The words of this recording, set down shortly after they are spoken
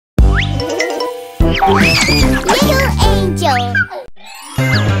Little angel.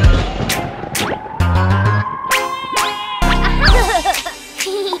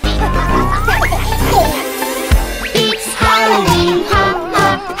 It's Halloween, ha ha,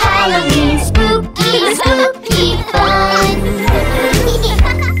 Halloween, spooky, spooky fun.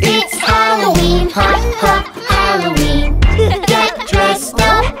 It's Halloween, ha ha, Halloween. Get dressed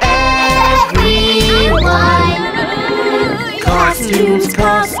up, everyone. Costumes,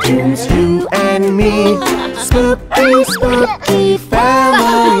 costumes, you and me. Spooky, spooky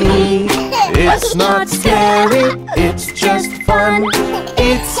family. It's not scary, it's just fun.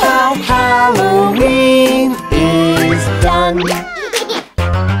 It's how Halloween is done.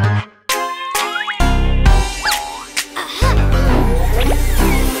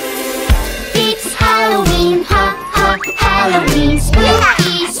 It's Halloween, ha ha, Halloween,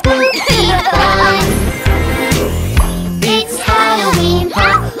 spooky, spooky fun. It's Halloween,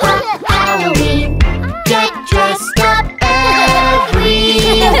 ha ha, Halloween. Get dressed up, everyone.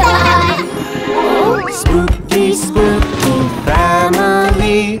 Spooky, spooky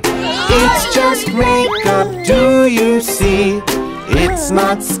family. It's just makeup, do you see? It's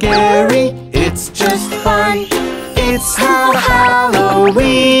not scary, it's just fun. It's how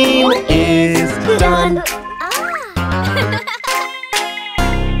Halloween is done.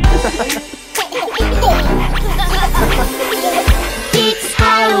 It's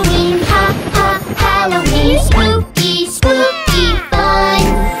Halloween, ha ha, Halloween, spooky, spooky fun.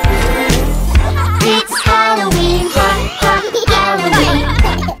 It's Halloween, ha ha, Halloween.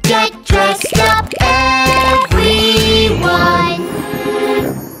 Get dressed up, everyone.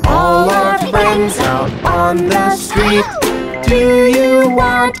 All our friends out on the street. Do you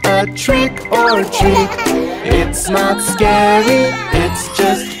want a trick or treat? It's not scary, it's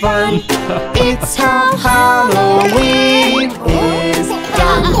just fun. It's how Halloween is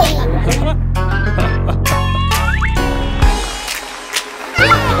done.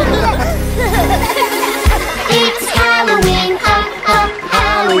 It's Halloween, ha ha,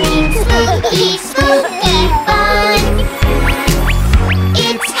 Halloween, spooky, spooky fun.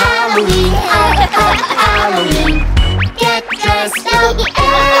 It's Halloween, ha ha, Halloween. Get dressed up,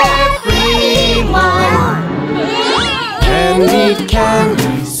 everyone. Candy,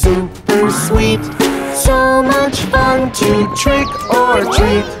 candy, super sweet. So much fun to trick or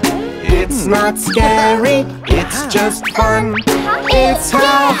treat. It's not scary, it's just fun. It's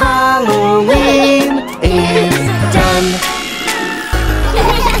how Halloween is done.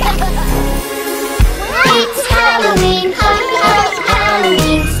 It's Halloween, ha ha,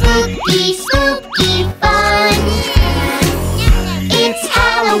 Halloween, spooky, spooky fun. It's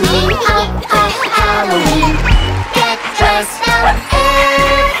Halloween, ha ha, Halloween. Get dressed up,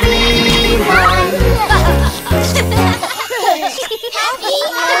 everyone. Happy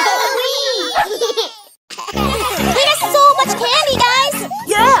Halloween! We got so much candy, guys!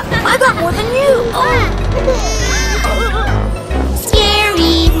 Yeah, I got more than you.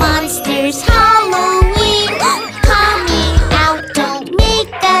 Scary monsters, Halloween. Coming out, don't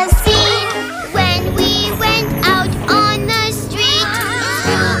make a scene. When we went out on the street,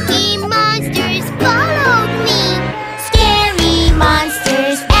 spooky monsters followed me. Scary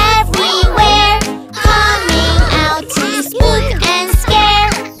monsters everywhere, coming out to spook and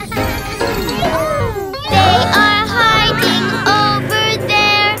scare. They are hiding over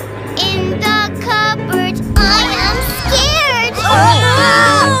there in the cupboard. I am scared.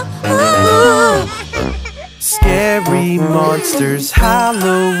 Scary monsters,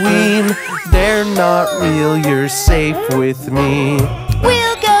 Halloween. They're not real, you're safe with me.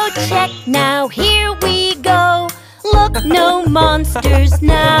 We'll go check now, here we go. Look, no monsters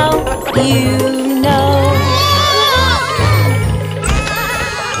now, you know.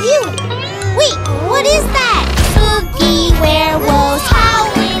 You! Wait, what is that? Spooky werewolves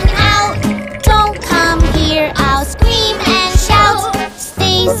howling out. Don't come here, I'll scream and shout.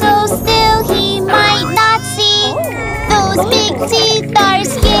 Stay so still, he might not see. Those big teeth are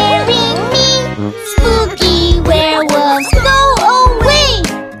scaring me. Spooky werewolves, go away.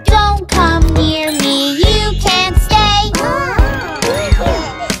 Don't come near me, you can't stay.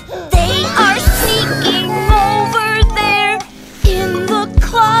 They are sneaking over there in the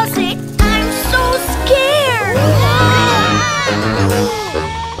closet. I'm so scared.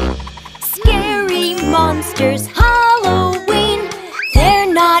 Scary monsters, Halloween.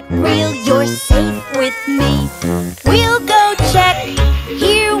 They're not real, you're safe with me. We'll go check,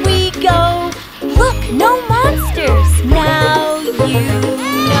 here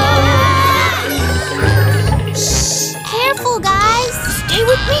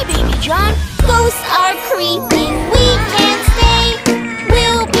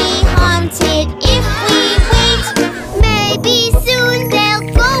haunted if we wait. Maybe soon they'll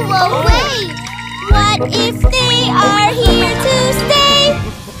go away. What if they are here to stay?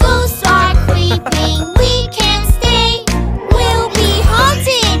 Ghosts are creeping, we can't stay. We'll be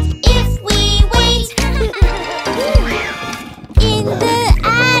haunted if we wait. In the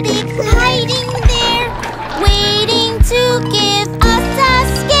attic, hiding there, waiting to give us a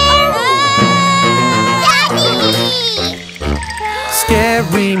scare. Daddy!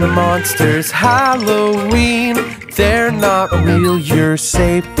 Scary monsters, Halloween. They're not real, you're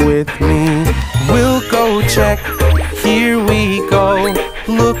safe with me. We'll go check, here we go.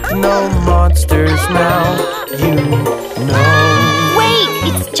 Look, no monsters now, you know. Wait,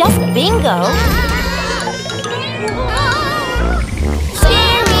 it's just bingo.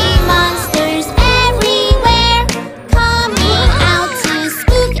 Scary monsters everywhere, coming out to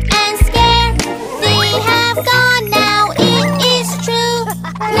spook and scare. They have gone now, it is true.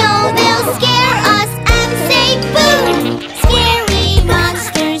 No, they'll scare us and say boo. Scary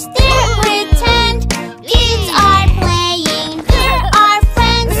monsters, they're pretend. Kids are playing, they're our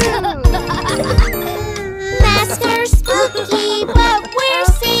friends. Masks are spooky, but we're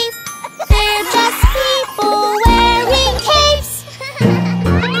safe. They're just people wearing capes.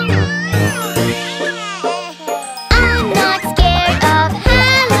 I'm not scared of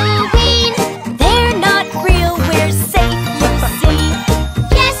Halloween. They're not real, we're safe, you see.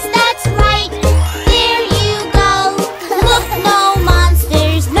 Yes, that's right. There you go. Look, no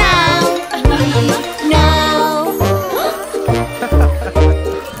monsters now. No.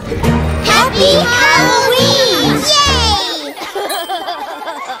 Happy Halloween! Yay!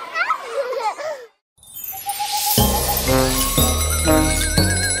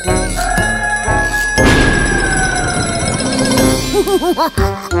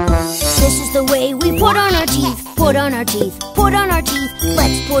 This is the way we put on our teeth, put on our teeth, put on our teeth.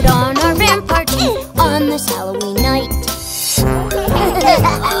 Let's put on our vampire teeth on this Halloween night.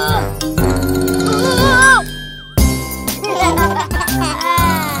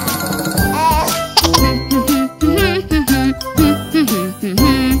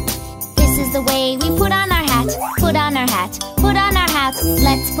 This is the way we put on our hat, put on our hat, put on our hat.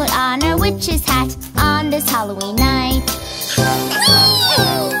 Let's put on our witch's hat on this Halloween night.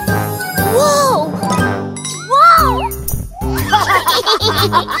 Whoa! Whoa!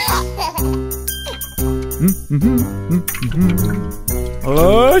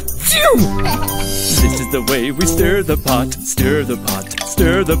 This is the way we stir the pot, stir the pot,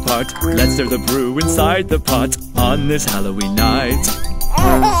 stir the pot. Let's stir the brew inside the pot on this Halloween night.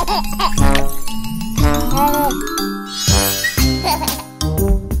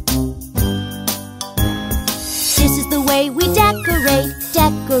 This is the way we decorate,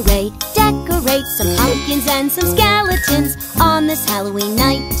 decorate, decorate. Some pumpkins and some skeletons on this Halloween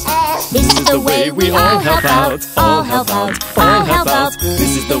night. This is the way we all help out, all help out, all help out.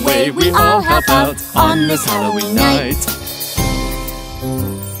 This is the way we all help out on this Halloween night.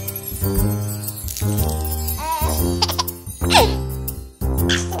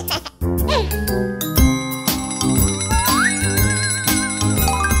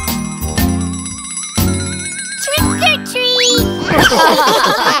 Trick or treat!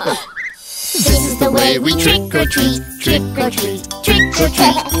 This is the way we trick or treat, trick or treat, trick or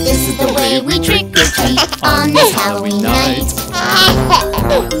treat. This is the way we trick or treat on this Halloween night.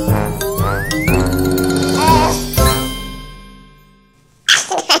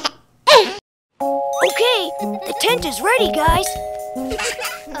 Okay, the tent is ready, guys.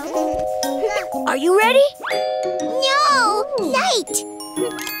 Are you ready? No! Light!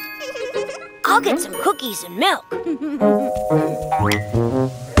 I'll get some cookies and milk.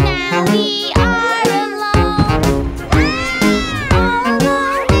 Now we are alone, all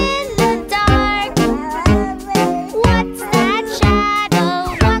alone in the dark. What's that shadow?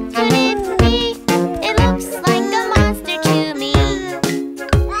 What could it be? It looks like a monster to me.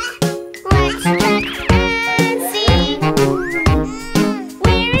 Let's check and see.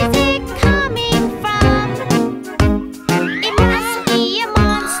 Where is it coming from? It must be a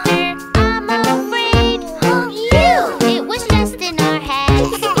monster, I'm afraid. Phew, it was just in our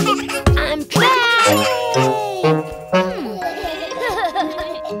heads. I'm back!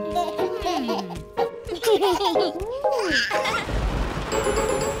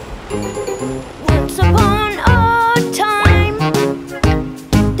 Once upon a time,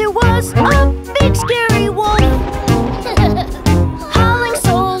 there was a big scary wolf, howling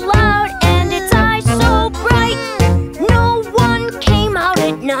so loud and its eyes so bright. No one came out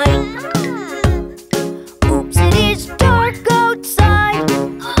at night. Oops, it is dark outside.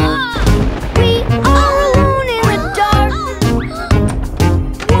 We are alone in the dark.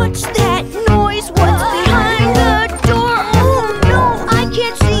 What's that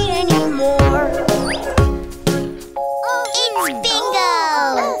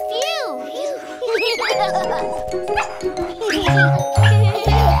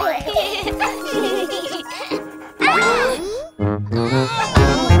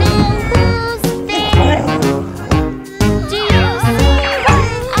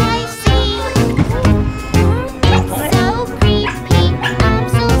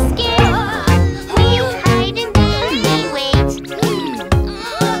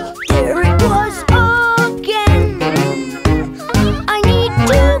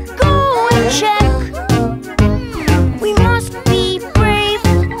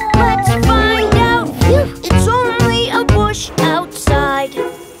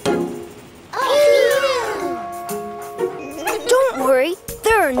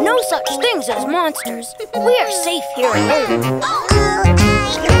monsters. We are safe here at home.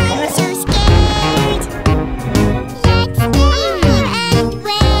 I'm so scared. Let's stay and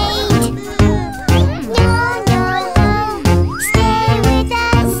wait. No, stay with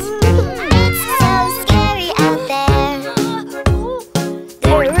us. It's so scary out there.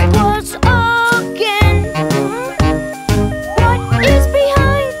 There it was again. What is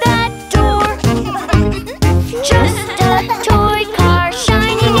behind that door? Just a toy car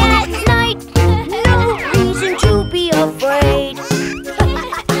shining at night. No reason to be afraid.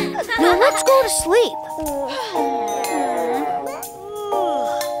 Now let's go to sleep.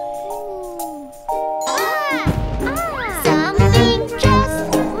 Something just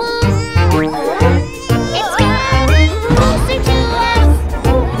moved. It's coming closer to us.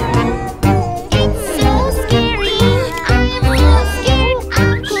 It's so scary. I'm so scared.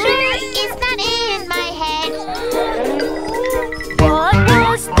 I'm sure it's not in my head. What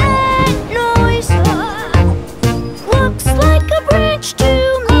was that noise? Looks like a branch to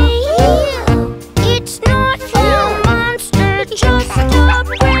me. It's not a monster, just a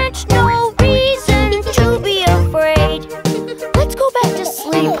branch. No reason to be afraid. Let's go back to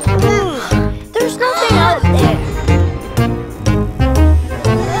sleep. There's nothing out there.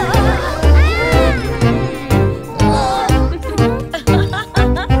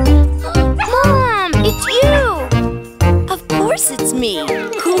 Mom, it's you! Of course it's me.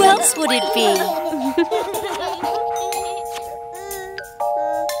 Who else would it be?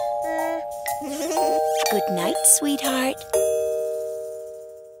 Good night, sweetheart.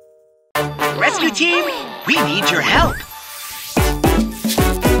 Rescue team, we need your help.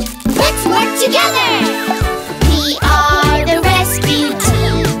 Let's work together. We are the rescue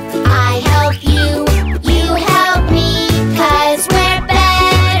team. I help you, you help me, 'cause we're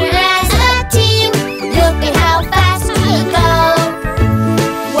better as a team. Look at how fast we go.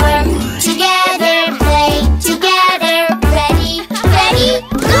 Work together, play together. Ready, ready,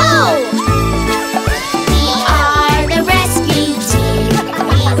 go! We are the rescue team.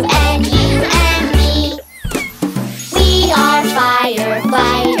 You and me. We are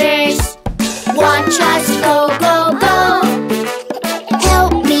firefighters. Watch us go, go, go.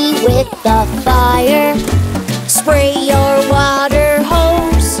 Help me with the fire. Spray your water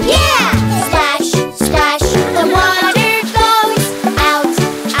hose. Yeah! Splash, splash, the water goes out,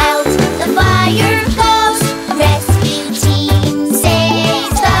 out, the fire goes. Rescue team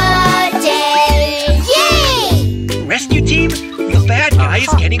saves the day. Yay! Rescue team, the bad guy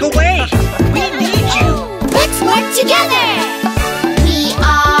is getting away. We need you. Let's work together. We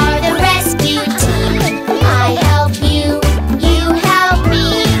are the rescue team. I help you, you help me,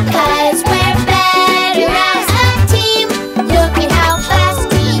 'cause we're better as a team.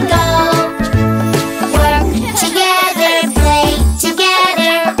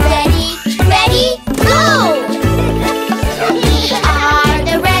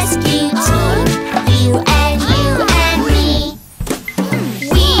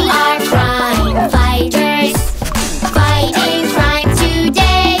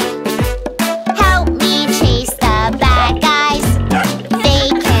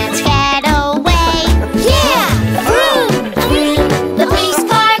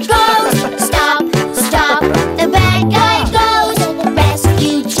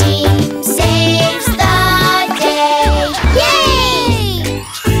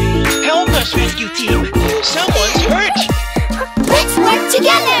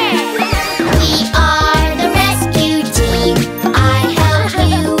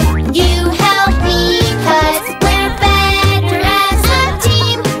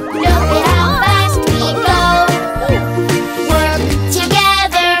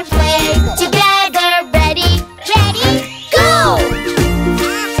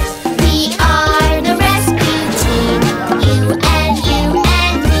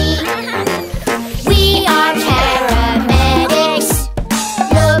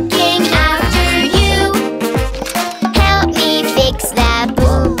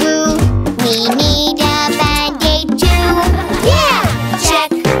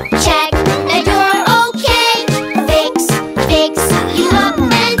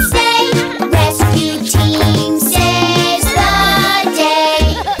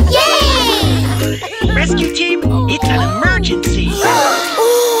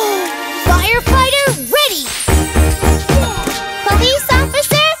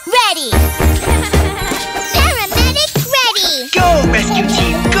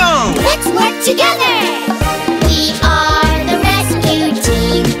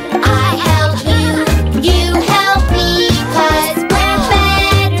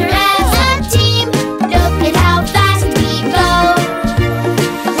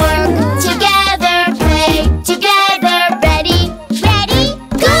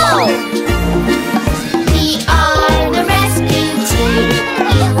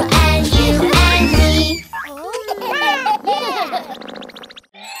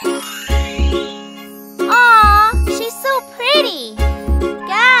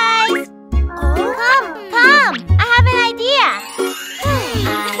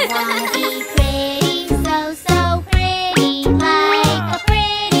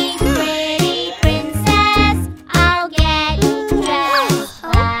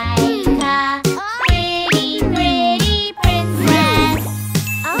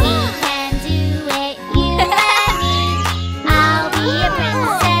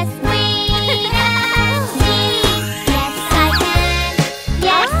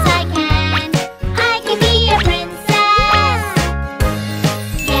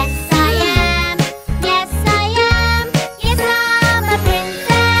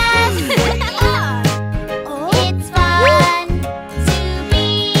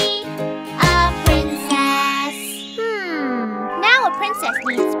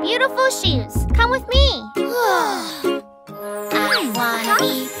 beautiful shoes. Come with me. I wanna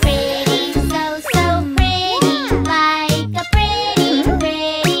be pretty, so pretty, like a pretty,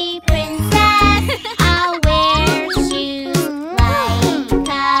 pretty princess. I'll wear shoes like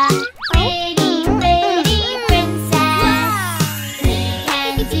a pretty, pretty princess. We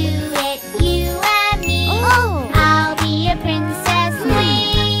can do it, you and me. I'll be a princess,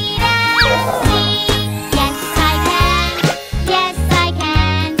 wait and see. Yes, I can. Yes, I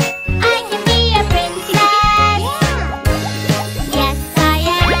can. I can be a princess. Yes, I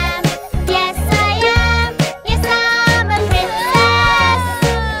am. Yes, I am. Yes, I'm a princess.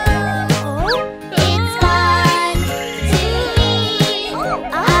 It's fun to be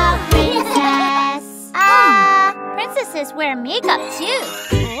a princess. Princesses wear makeup too.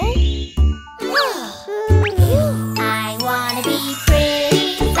 I wanna be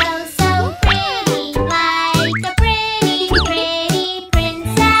pretty, so pretty, like a pretty, pretty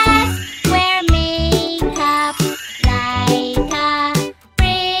princess. Wear makeup like a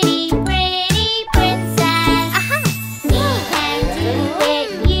pretty, pretty princess. We can do it,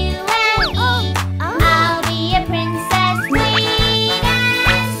 you and me. I'll be a princess, wait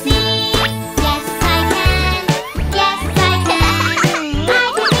and see. Yes, I can. Yes, I can. I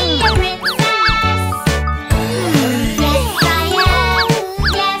can be a princess. Yes, I am.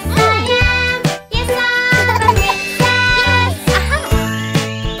 Yes, I am. Yes, I'm a princess.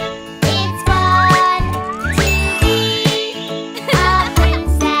 It's fun to be a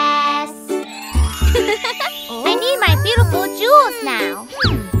princess. I need my beautiful jewels now.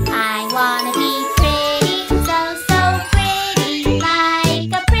 I wanna be pretty, so pretty,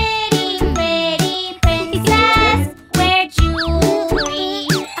 like a pretty, pretty princess. Wear jewelry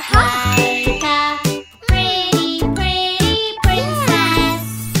like a pretty, pretty princess.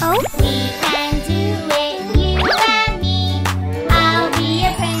 We can do it, you and me. I'll be a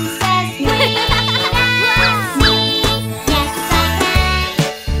princess, wait and see. Yes, I can.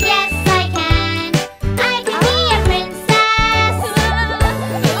 Yes, I can. I can be a princess.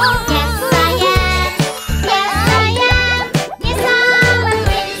 Yes, I am. Yes, I am. Yes, I'm a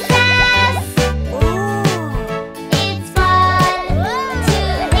princess. It's fun to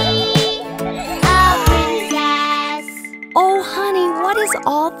be a princess. Oh, honey, what is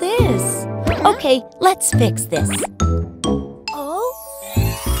all this? Okay, let's fix this.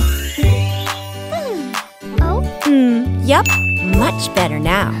 Yep, much better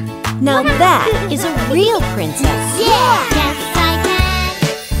now. Now that is a real princess. Yeah! Yes, I can.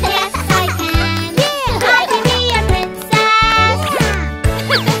 Yes, I can. I can be a princess.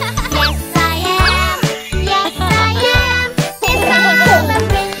 Yes, I am. Yes, I am. Yes, I'm a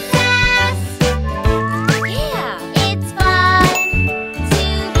princess. Yeah. It's fun to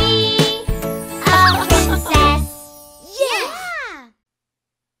be a princess. Yeah!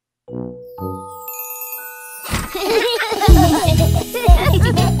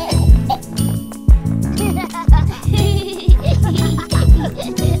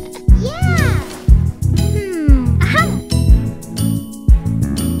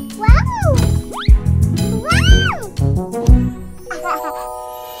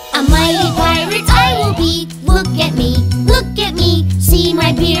 A mighty pirate I will be. Look at me, look at me. See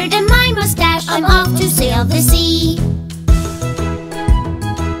my beard and my mustache. I'm off to sail the sea.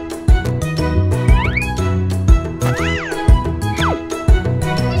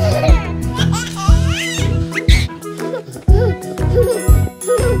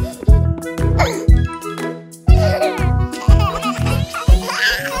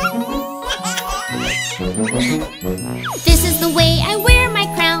 This is the way I wear my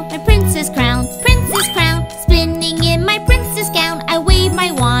crown, my princess crown, princess crown. Spinning in my princess gown, I wave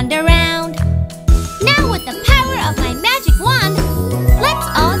my wand around. Now with the power of my magic wand, let's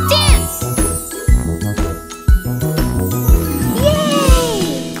all dance! Yay!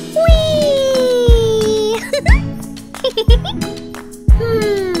 Whee!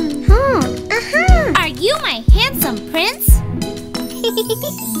 Are you my handsome prince?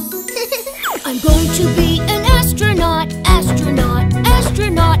 I'm going to be an astronaut, astronaut,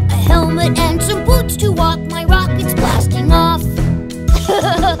 astronaut. A helmet and some boots to walk, my rockets blasting off. 3,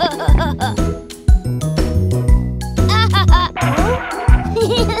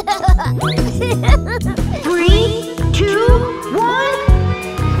 2, 1,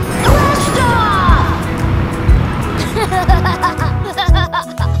 blast off!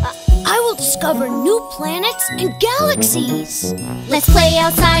 I will discover new planets and galaxies. Let's play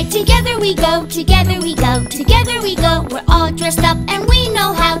outside, together we go, together we go, together we go. We're all dressed up and we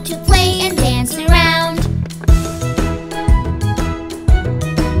know how to play and dance around.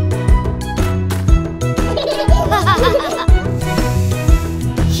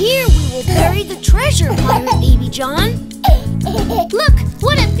 Here John. Look,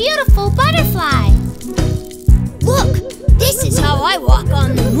 what a beautiful butterfly! Look, this is how I walk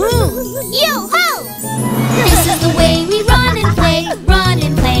on the moon. Yo-ho! This is the way we run and play, run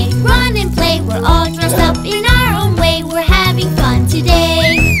and play, run and play. We're all dressed up in our own way. We're having fun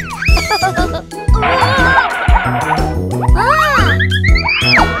today.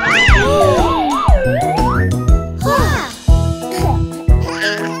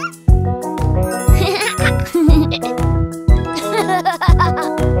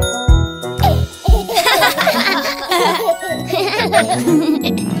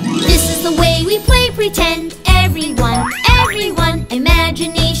 This is the way we play pretend. Everyone, everyone,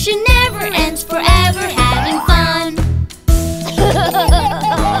 imagination never ends. Forever having fun.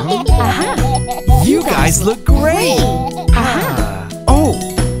 You guys look great! Oh!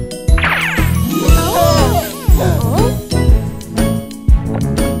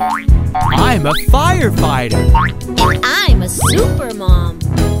 I'm a firefighter! And I'm a super mom.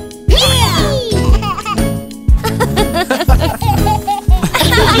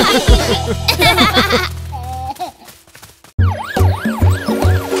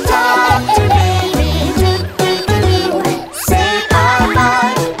 Dr. Baby, say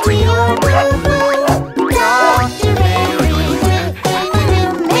bye-bye to your boo-boo. Dr. Baby,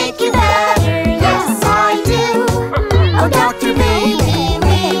 make you better, yes I do. Oh, Dr. Baby,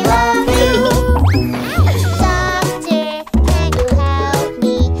 we love you. Doctor, can you have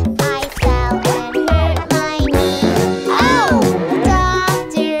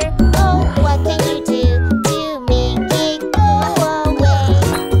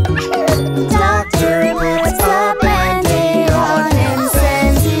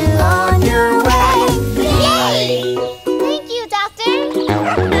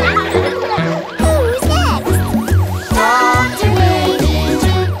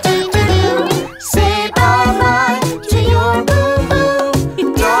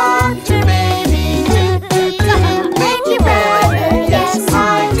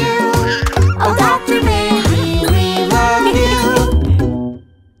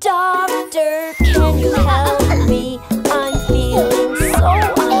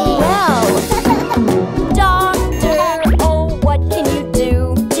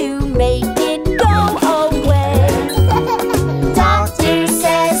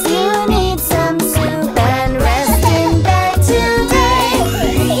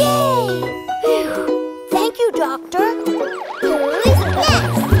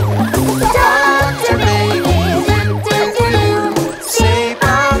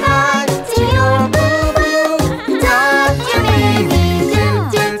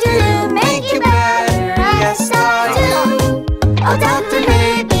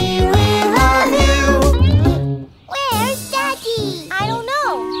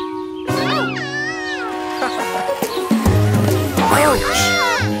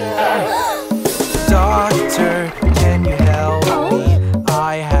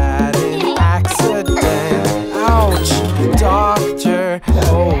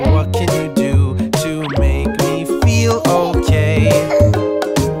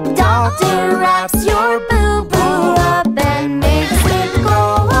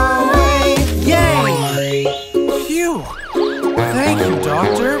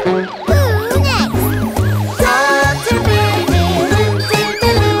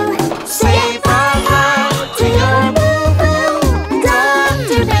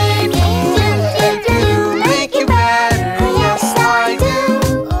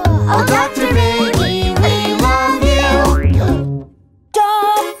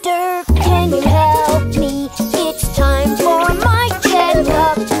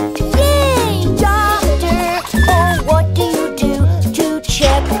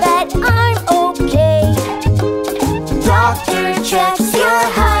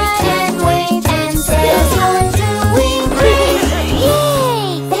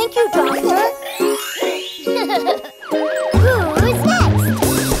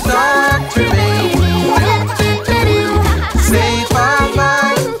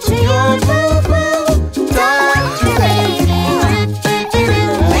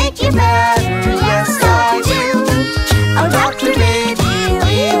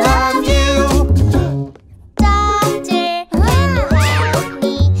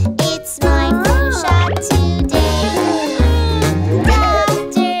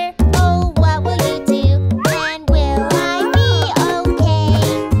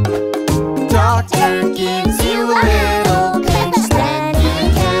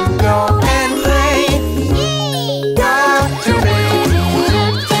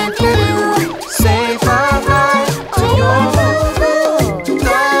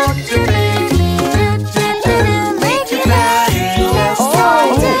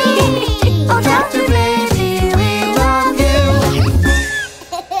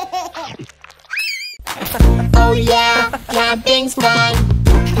camping's fun.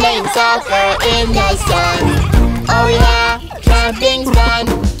 Playing soccer in the sun. Oh yeah, camping's fun.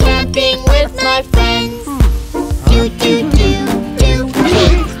 Camping with my friends. Do do do do.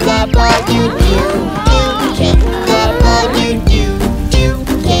 Kick the ball, do do do. Kick the ball, do do do.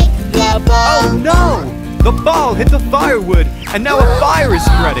 Kick the ball. Oh no! The ball hit the firewood, and now a fire is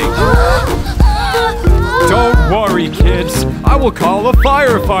spreading. Don't worry, kids. I will call the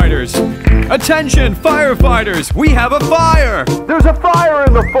firefighters. Attention, firefighters! We have a fire! There's a fire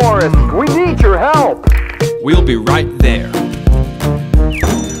in the forest! We need your help! We'll be right there.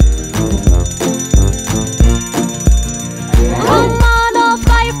 Come on, all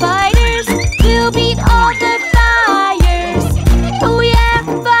firefighters, we'll beat all the fires. Oh yeah,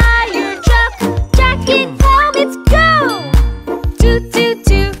 fire truck, jacket, helmets, go! Toot toot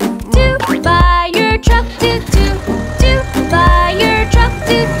toot toot, fire truck, toot toot toot, fire truck,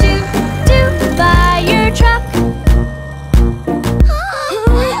 toot toot toot, fire truck.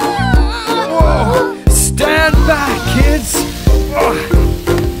 Stand back, kids!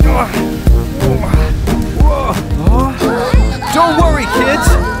 Don't worry, kids!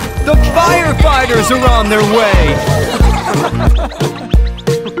 The firefighters are on their way!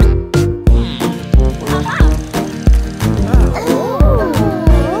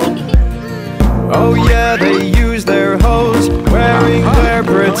 Oh yeah, they use their hose, wearing their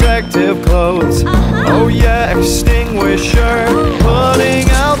protective clothes. Oh yeah, extinguisher, putting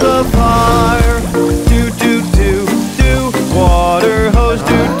out the fire. Do do do do, water hose,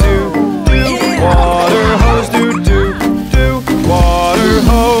 do do do, water hose, do do do, water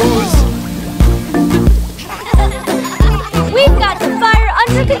hose. We've got the fire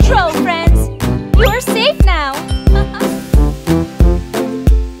under control, friends. You're safe now.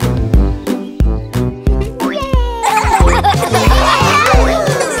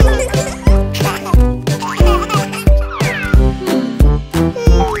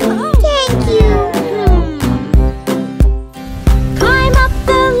 Thank you. Climb up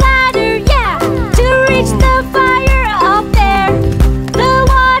the ladder, yeah, to reach the fire up there. The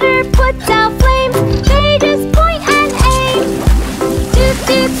water puts out flames, they just point and aim. Do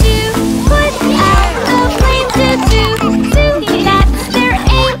do do, put out the flames. Do do do, that's their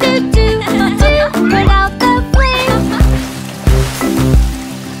aim. Do do do, put out the flames.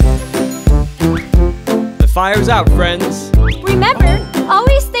 The fire's out, friends. Remember,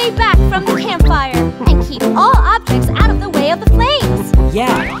 always stay back from the campfire and keep all objects out of the way of the flames.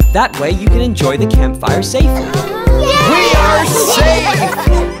 Yeah, that way you can enjoy the campfire safely. We are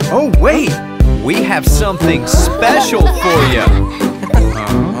safe! Oh wait, we have something special for you.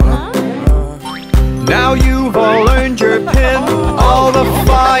 Now you've all earned your pin, all the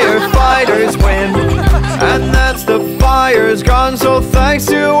firefighters win. And that's the fire's gone, so thanks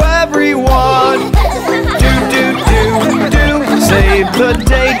to everyone. Do do do do, save the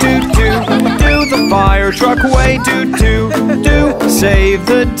day, do do do. The fire truck way, do do do, save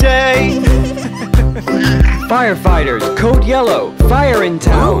the day. Firefighters, code yellow, fire in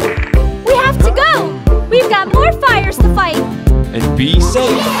town. We have to go. We've got more fires to fight. And be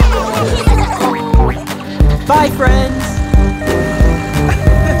safe. Bye, friends.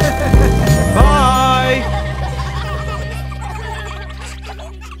 Bye.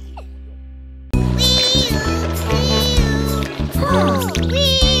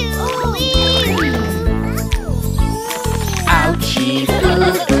 Ouchie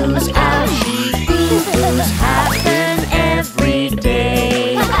boo-boos, ouchie boo-boos happen every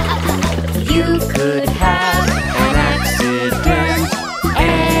day. You could have an accident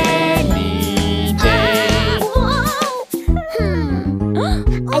any day.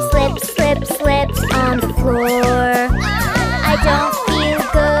 I slipped on the floor. I don't feel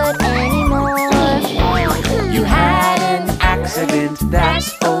good anymore. You had an accident, that's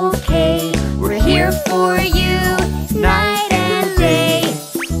okay. We're here for you night and day.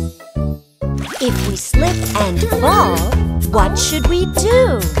 If we slip and fall, what should we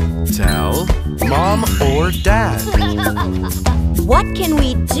do? Tell Mom or Dad. What can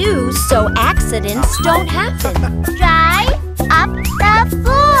we do so accidents don't happen? Drive up the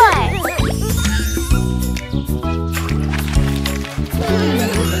floor.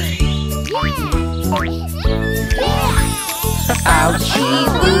 Ouchie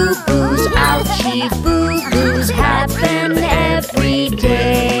boo-boos, ouchie boo-boos happen every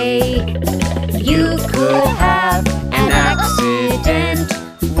day. You could have an accident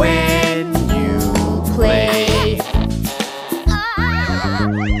when you play.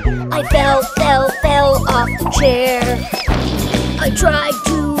 I fell off the chair. I tried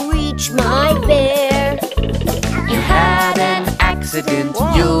to reach my bear. You had an accident,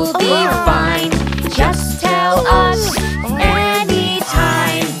 you'll be fine. Just tell us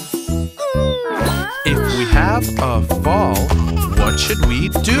should we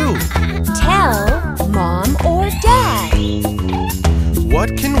do? Tell Mom or Dad.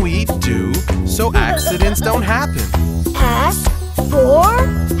 What can we do so accidents don't happen? Ask for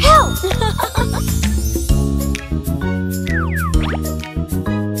help.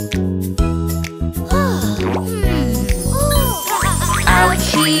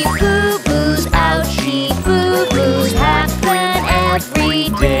 Ouchie boo-boos, ouchie boo-boos happen every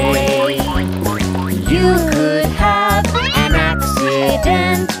day. You could have an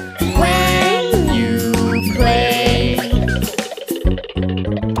accident when you play.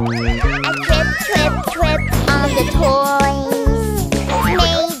 I trip on the toys.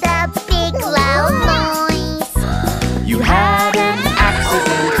 Made a big loud noise. You had an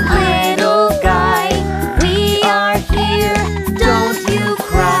accident, little guy. We are here, don't you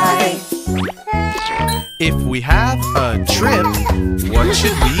cry. If we have a trip, what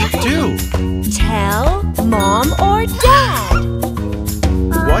should we do? Tell Mom or Dad.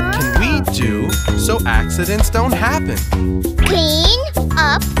 What can we do so accidents don't happen? Clean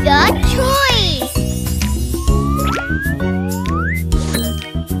up the toys.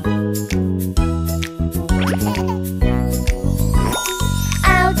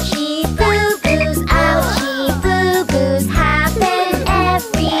 Ouchie boo-boos happen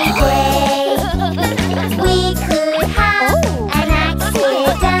every day. We could have an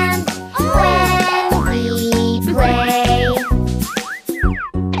accident when we play.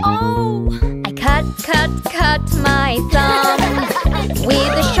 Oh, I cut my thumb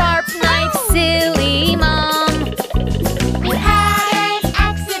with a sharp knife, silly Mom. You had an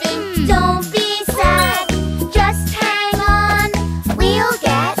accident, don't be sad. Just hang on, we'll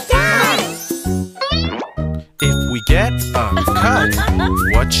get done. If we get a cut,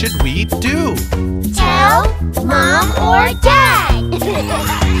 what should we do? Tell Mom or Dad.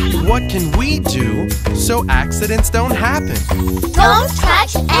 What can we do so accidents don't happen? Don't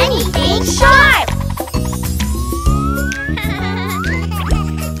touch anything sharp.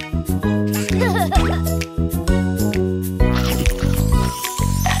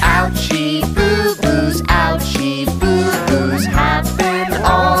 Ouchie boo-boos happen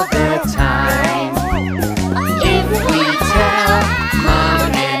all the time. If we tell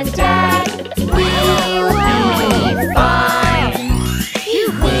Mom and Dad, we'll be fine. You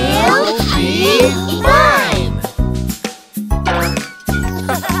will be fine.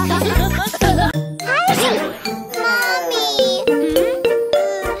 Mommy.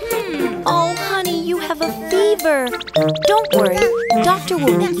 Oh, honey, you have a fever. Don't worry, doctor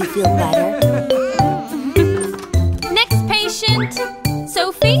will make you feel better. Next patient,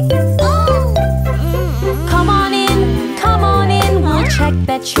 Sophie. Come on in, we'll check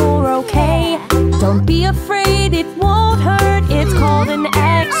that you're okay. Don't be afraid, it won't hurt, it's called an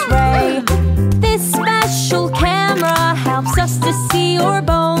X-ray. This special camera helps us to see your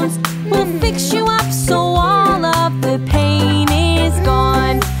bones. We'll fix you up so all of the pain is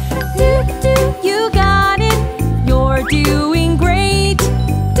gone. You got it, you're doing great.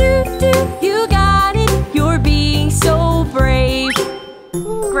 You got it, you're being so brave.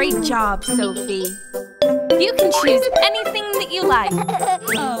 Great job, Sophie. You can choose anything that you like.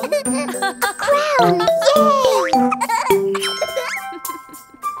 Crown, yay!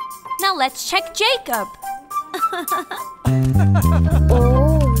 Now let's check Jacob.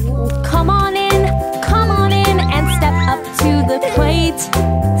 Come on in and step up to the plate.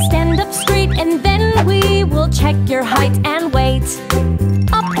 Stand up straight and then we will check your height and weight.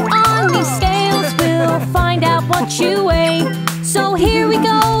 Up on these scales we'll find out what you weigh. So here we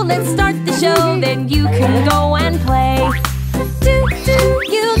go, let's start the show, then you can go and play.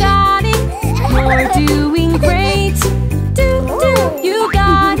 You got it, you're doing great. You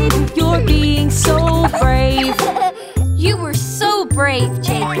got it, you're being so brave. You were so brave,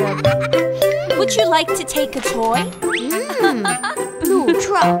 Jacob. Would you like to take a toy? Blue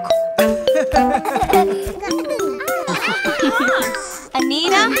truck.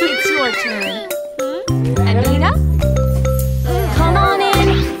 Anita, it's your turn. Anita?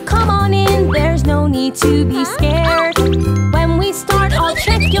 Come on in, there's no need to be scared. When we start, I'll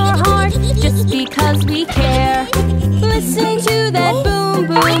check your heart, just because we care. Listen to that boom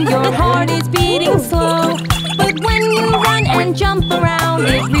boom, your heart is beating slow. But when you run and jump around,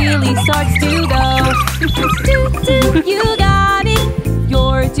 it really starts to go. You got it,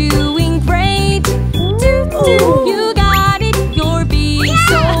 you're doing great. You got it, you're being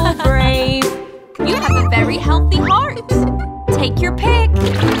so brave. You have a very healthy heart. Take your pick.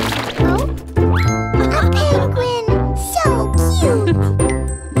 A penguin, so cute.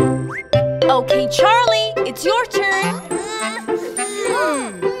 Okay, Charlie, it's your turn.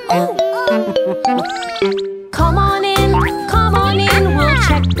 Come on in,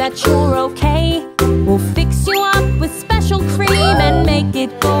 that you're okay. We'll fix you up with special cream and make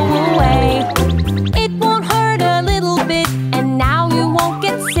it go away. It won't hurt a little bit, and now you won't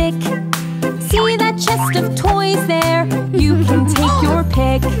get sick. See that chest of toys there? You can take your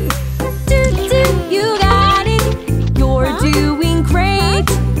pick. You got it, you're doing great.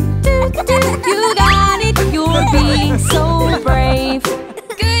 You got it, you're being so brave.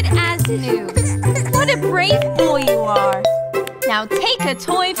 Good as new. What a brave boy you are. Now take a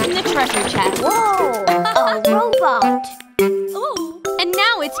toy from the treasure chest. Whoa, a robot. Ooh. And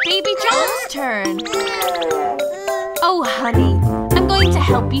now it's Baby John's turn. Oh, honey, I'm going to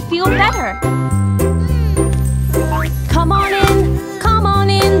help you feel better. Come on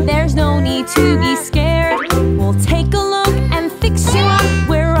in, there's no need to be scared. We'll take a look and fix you up,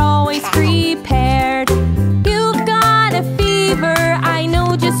 we're always prepared. You've got a fever, I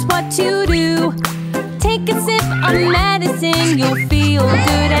know just what to do. Take a sip of medicine, you'll feel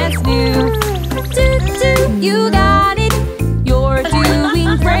good as new. You got it, you're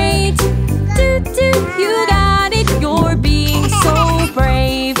doing great. You got it, you're being so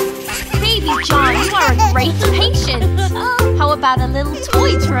brave. Baby John, you are a great patient. How about a little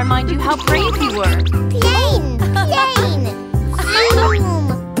toy to remind you how brave you were? Plane! Zoom!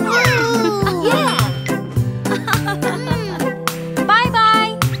 Yeah.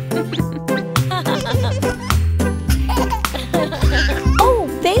 Bye-bye. Oh,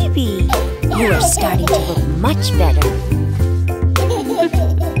 baby, you are starting to look much better.